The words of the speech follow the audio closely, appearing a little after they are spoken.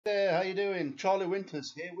There, how you doing? Charlie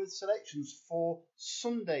Winters here with selections for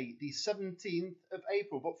Sunday, the 17th of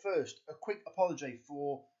April. But first, a quick apology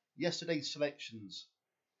for yesterday's selections.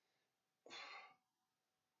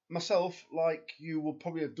 Myself, like you will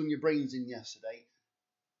probably have done your brains in yesterday,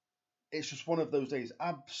 it's just one of those days.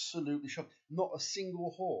 Absolutely shocked. Not a single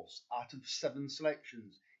horse out of 7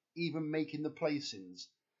 selections, even making the placings.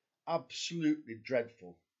 Absolutely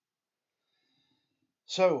dreadful.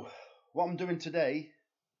 So, what I'm doing today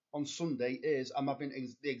on Sunday is I'm having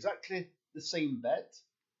exactly the same bet,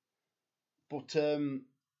 but I'm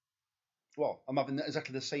having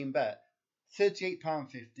exactly the same bet.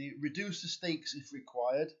 £38.50. Reduce the stakes if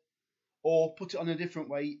required, or put it on a different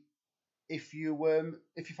way if you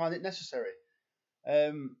find it necessary.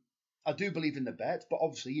 I do believe in the bet, but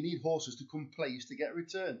obviously you need horses to come place to get a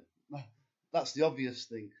return. That's the obvious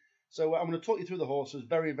thing. So I'm going to talk you through the horses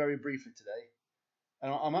very, very briefly today.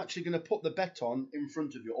 And I'm actually going to put the bet on in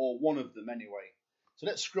front of you, or one of them anyway. So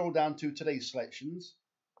let's scroll down to today's selections.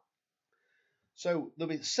 So there'll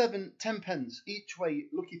be 7, 10 pence each way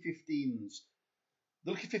lucky 15s.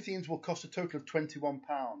 The lucky 15s will cost a total of £21.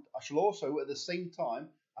 I shall also, at the same time,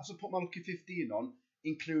 as I put my lucky 15 on,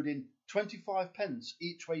 including 25 pence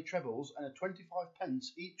each way trebles and a 25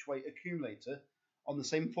 pence each way accumulator on the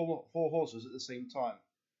same four horses at the same time.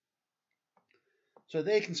 So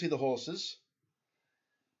there you can see the horses.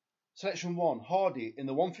 Selection 1, Hardy in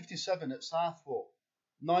the 157 at Southwark,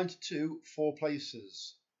 9 to 2, 4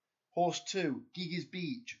 places. Horse 2, Gigi's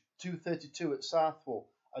Beach, 232 at Southwark,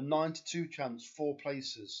 a 9 to 2 chance, 4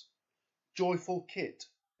 places. Joyful Kit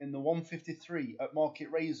in the 153 at Market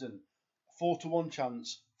Raisin, 4 to 1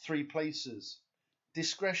 chance, 3 places.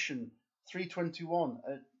 Discretion, 321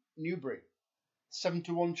 at Newbury, 7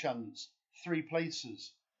 to 1 chance, 3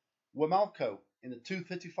 places. Wamalco in the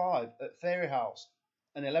 235 at Fairyhouse,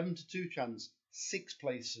 an 11 to 2 chance, 6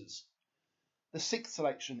 places. The 6th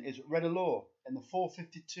selection is Red Allure in the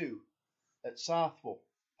 452 at Southwark,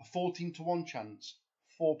 a 14 to 1 chance,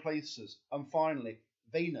 4 places. And finally,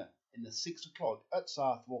 Vayner in the 6 o'clock at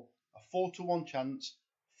Southwark, a 4 to 1 chance,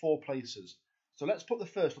 4 places. So let's put the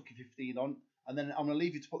first lucky 15 on, and then I'm going to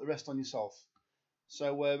leave you to put the rest on yourself.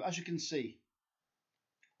 So as you can see,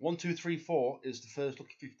 1, 2, 3, 4 is the first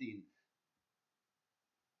lucky 15.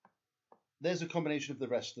 There's a combination of the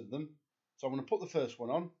rest of them. So I'm going to put the first one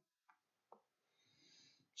on.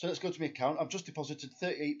 So let's go to my account. I've just deposited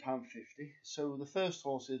 £38.50. So the first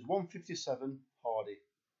horse is 157 Hardy.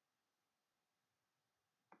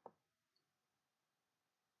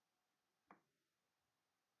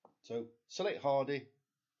 So select Hardy.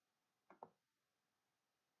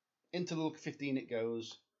 Into the lucky 15 it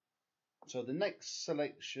goes. So the next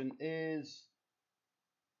selection is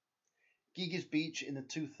Gigi's Beach in the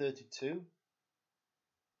 232.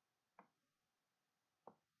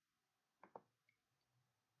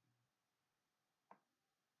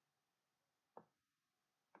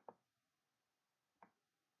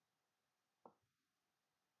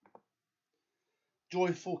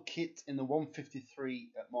 Joyful Kit in the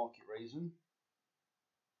 153 at Market Raisin.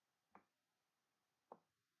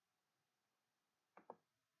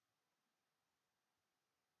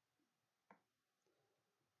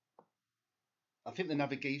 I think the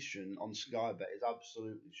navigation on Sky Bet is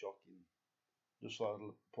absolutely shocking. Just so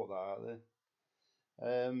I'll put that out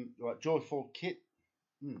there. Right, Joyful Kit,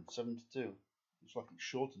 72. Looks like it's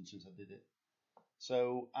shortened since I did it.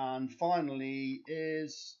 So, and finally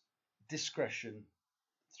is Discretion,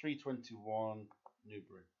 321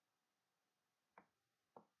 Newbury.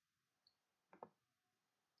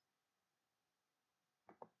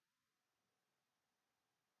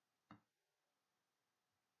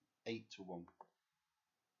 £8 to 1.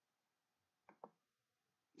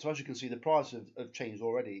 So as you can see, the price have changed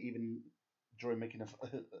already, even during making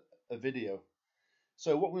a video.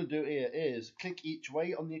 So what we're going to do here is click each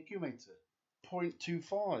way on the accumulator,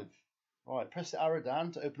 0.25. Right, press the arrow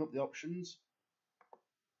down to open up the options.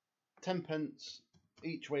 10 pence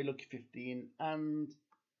each way, lucky 15, and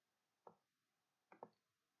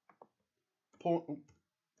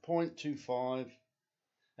 0.25.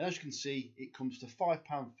 And as you can see, it comes to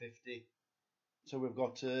 £5.50. So we've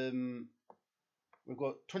got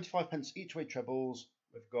 25 pence each way trebles.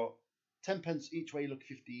 We've got 10 pence each way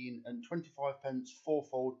lucky 15 and 25 pence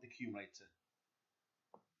fourfold accumulator.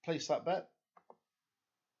 Place that bet.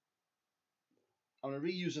 I'm going to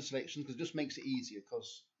reuse the selections because it just makes it easier,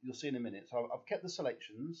 because you'll see in a minute. So I've kept the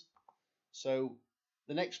selections. So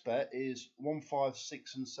the next bet is 1, 5,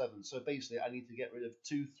 6 and 7. So basically I need to get rid of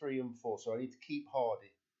 2, 3 and 4. So I need to keep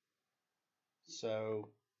Hardy.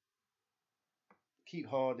 So keep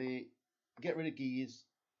Hardy, get rid of Geese,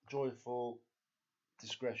 Joyful,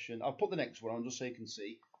 discretion. I'll put the next one on just so you can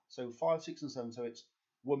see. So 5, 6, and 7. So it's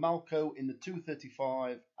Wamalco in the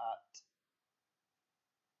 235 at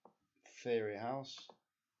Fairy House.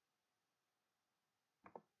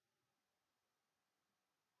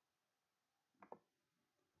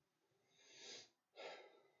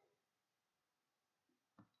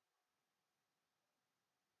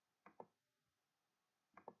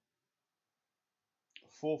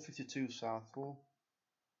 $4.52 Southall.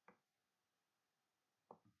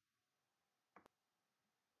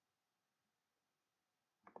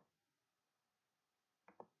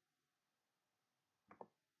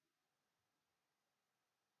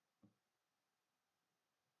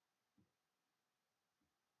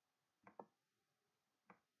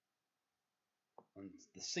 And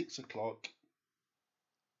the 6 o'clock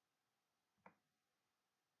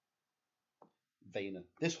Vayner.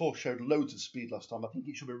 This horse showed loads of speed last time. I think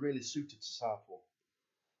it should be really suited to Southall.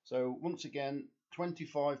 So once again,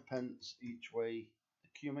 25 pence each way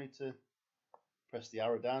accumulator. Press the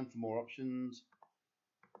arrow down for more options.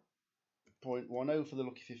 0.10 for the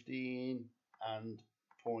lucky 15 and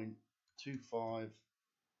 0.25.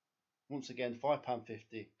 Once again,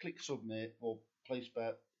 £5.50. Click submit or place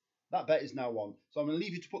bet. That bet is now on. So I'm going to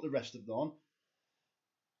leave you to put the rest of them on.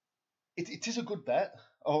 It is a good bet.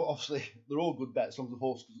 Obviously, they're all good bets as long as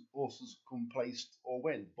the horses come placed or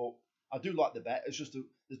win. But I do like the bet. It's just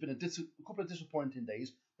there's been a couple of disappointing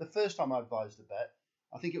days. The first time I advised the bet,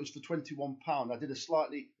 I think it was for £21. I did it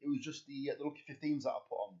was just the lucky 15s that I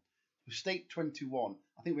put on. We staked 21.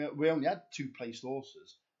 I think we only had 2 placed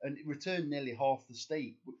horses, and it returned nearly half the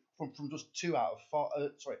stake from just 2 out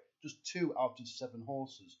of 7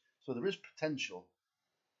 horses. So there is potential.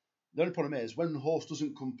 The only problem is when the horse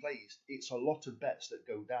doesn't come placed, it's a lot of bets that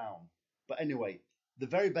go down. But anyway, the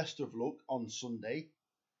very best of luck on Sunday.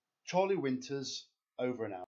 Charlie Winters, over and out.